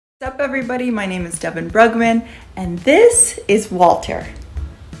What's up everybody, my name is Devin Brugman and this is Walter.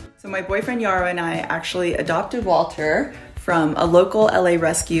 So my boyfriend Yara and I actually adopted Walter from a local LA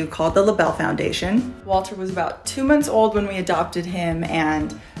rescue called the Labelle Foundation. Walter was about 2 months old when we adopted him,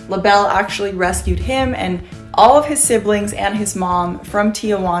 and Labelle actually rescued him and all of his siblings and his mom from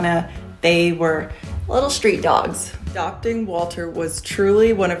Tijuana. They were little street dogs. Adopting Walter was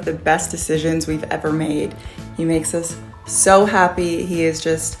truly one of the best decisions we've ever made. He makes us so happy. He is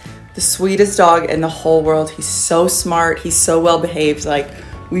just the sweetest dog in the whole world. He's so smart. He's so well behaved. Like,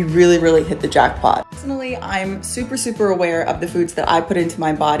 we really hit the jackpot. Personally, I'm super aware of the foods that I put into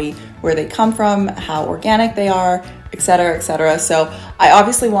my body, where they come from, how organic they are, etc, etc. So I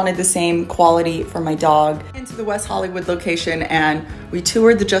obviously wanted the same quality for my dog. Into the West Hollywood location, and we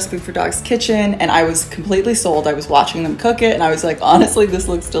toured the JustFoodForDogs kitchen, and I was completely sold. I was watching them cook it and I was like, honestly, this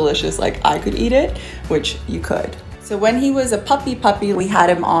looks delicious. Like, I could eat it, which you could. So when he was a puppy, we had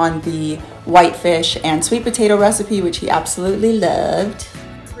him on the whitefish and sweet potato recipe, which he absolutely loved.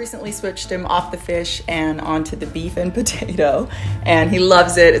 Recently switched him off the fish and onto the beef and potato, and he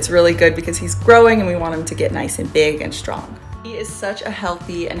loves it. It's really good because he's growing and we want him to get nice and big and strong. He is such a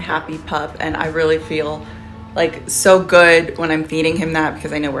healthy and happy pup, and I really feel like so good when I'm feeding him that,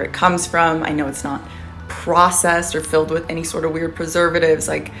 because I know where it comes from. I know it's not processed or filled with any sort of weird preservatives.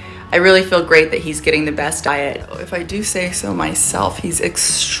 Like, I really feel great that he's getting the best diet. If I do say so myself, he's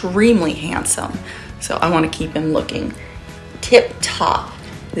extremely handsome. So I want to keep him looking tip top.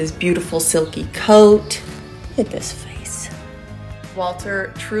 This beautiful silky coat. Look at this face.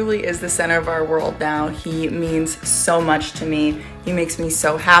 Walter truly is the center of our world now. He means so much to me. He makes me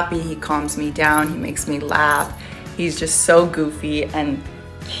so happy. He calms me down. He makes me laugh. He's just so goofy and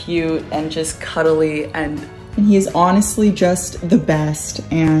cute and just cuddly, and he is honestly just the best,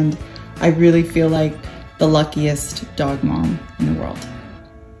 and I really feel like the luckiest dog mom in the world.